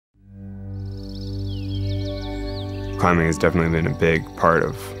Climbing has definitely been a big part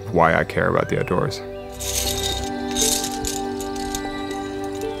of why I care about the outdoors.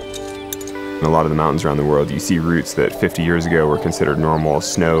 In a lot of the mountains around the world, you see routes that 50 years ago were considered normal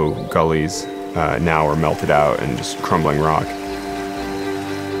snow gullies, now are melted out and just crumbling rock.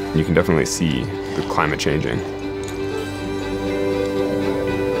 You can definitely see the climate changing.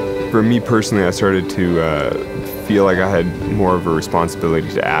 For me personally, I started to feel like I had more of a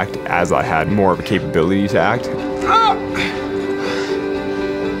responsibility to act as I had more of a capability to act.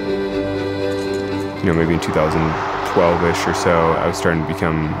 You know, maybe in 2012-ish or so, I was starting to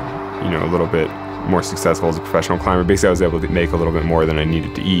become, you know, a little bit more successful as a professional climber. Basically, I was able to make a little bit more than I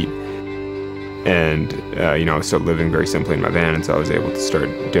needed to eat. And, you know, I was still living very simply in my van, and so I was able to start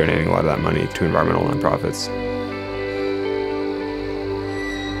donating a lot of that money to environmental nonprofits.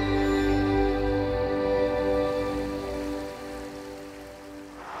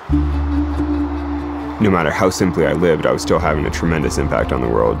 No matter how simply I lived, I was still having a tremendous impact on the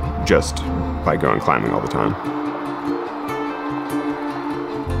world just by going climbing all the time.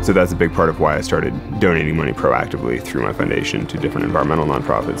 So that's a big part of why I started donating money proactively through my foundation to different environmental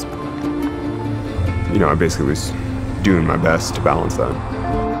nonprofits. You know, I basically was doing my best to balance that.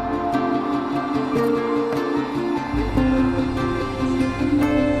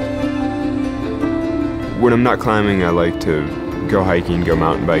 When I'm not climbing, I like to go hiking, go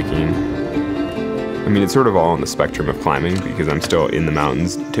mountain biking. I mean, it's sort of all on the spectrum of climbing because I'm still in the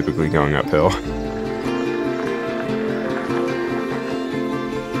mountains, typically going uphill.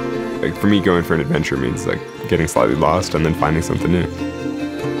 Like for me, going for an adventure means like getting slightly lost and then finding something new.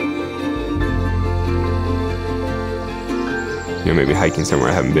 You know, maybe hiking somewhere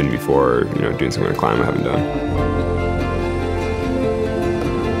I haven't been before, or, you know, doing some kind of climb I haven't done.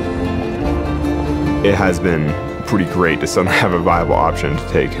 It has been pretty great to suddenly have a viable option to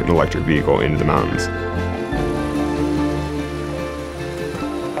take an electric vehicle into the mountains.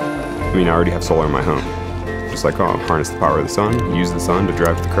 I mean, I already have solar in my home. Just like, oh, harness the power of the sun, use the sun to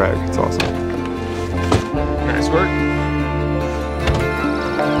drive to the crag. It's awesome. Nice work.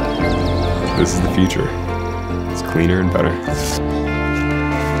 This is the future. It's cleaner and better.